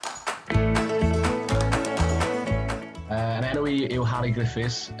enw i yw Harry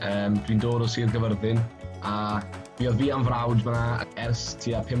Griffiths, dwi'n dod o Sir Gyfyrddin, a fi oedd fi am frawd fyna ers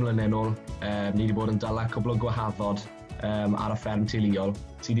tua 5 mlynedd nôl. Ni wedi bod yn dala cwbl o gwahaddod ar y fferm teuluol,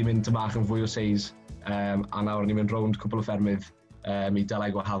 sydd wedi mynd tymach yn fwy o seis, a nawr ni'n mynd rownd cwbl o ffermydd i dala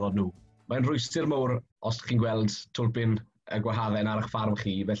gwahaddod nhw. Mae'n rwystyr mawr os chi'n gweld twlpyn y gwahadden ar eich ffarm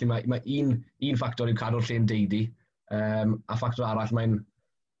chi, felly mae un ffactor yw cadw'r lle'n deudi, a ffactor arall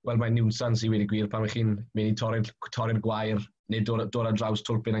mae'n niwsans i wedi gwir pan chi'n mynd i torri'r gwair neu dod ar draws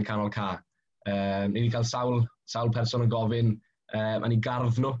twlpyn yn canol ca. Ni wedi cael sawl person yn gofyn yn ei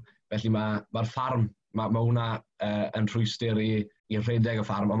gardd nhw, felly mae'r ffarm, mae hwnna yn rhwystyr i rhedeg y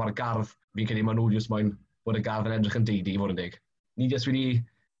ffarm, ond mae'r gardd, fi'n credu mae nhw jyst moyn bod y gardd yn edrych yn deudi i fod yn deg. Ni jyst wedi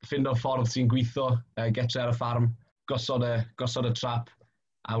ffindo ffordd sy'n gweithio getre ar y ffarm, gosod y trap,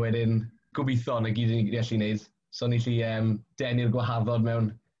 a wedyn gobeithio na gyd ni'n gallu wneud. So ni gallu denu'r gwahaddod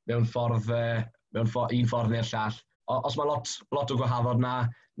mewn ffordd neu'r llall. Os mae lot o gwahaddod na,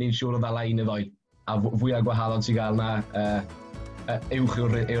 ni'n siŵr o ddala un neu ddoi. A fwy o gwahaddod sy'n gael na uwch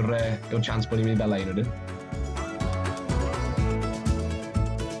yw'r chance bod ni'n mynd i ddala un ydyn.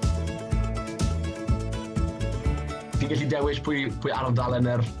 Ti'n gallu dewis pwy ardal yn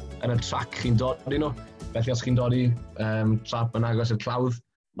y trac chi'n dod i nhw. Felly os chi'n dod i trap yn agos i'r clawdd,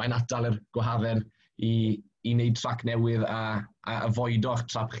 mae'n atal yr gwahadden i wneud trac newydd a foedo'ch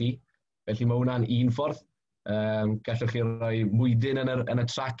trap chi. Felly mae hwnna'n un ffordd. Gallwch chi roi mwydyn yn y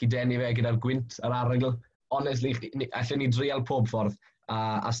trac i denu fe gyda'r gwynt a'r arogl. Honestly, allan ni drial pob ffordd,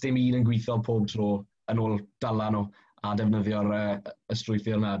 a sdim un yn gweithio pob tro yn ôl dala nhw a defnyddio'r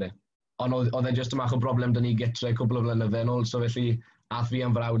strwythur yna de. Ond oedd e jyst ymach o broblem dyn ni getre cwbl o flynydde yn ôl, so felly ath fi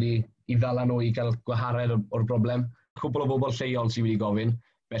am frawd i ddala nhw i cael gwahared o'r broblem. Cwbl o bobl lleol sydd wedi gofyn,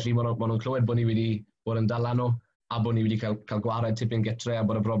 felly maen nhw'n clywed bod ni wedi bod yn dala nhw, a bod ni wedi cael gwared tipyn getre a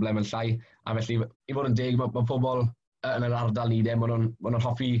bod y broblem yn llai. A felly, i fod yn deg, mae pobl yn yr ardal ni de, maen nhw'n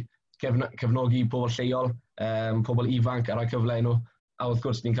hoffi cefnogi pobl lleol, pobl ifanc a rhoi cyfle i nhw. A wrth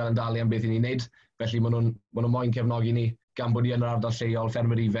gwrs, ni'n cael yn dalu am beth i ni'n neud, felly maen nhw'n moyn cefnogi ni gan bod ni yn yr ardal lleol,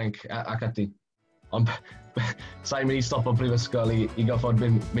 ffermyr ifanc ac ati. Ond sa'n mynd i stopo prifysgol i goffod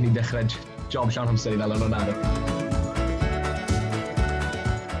mynd i dechrau job llawn amser i fel yn hwnna.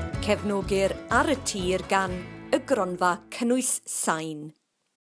 Cefnogir ar y tir gan y gronfa cynnwys sain.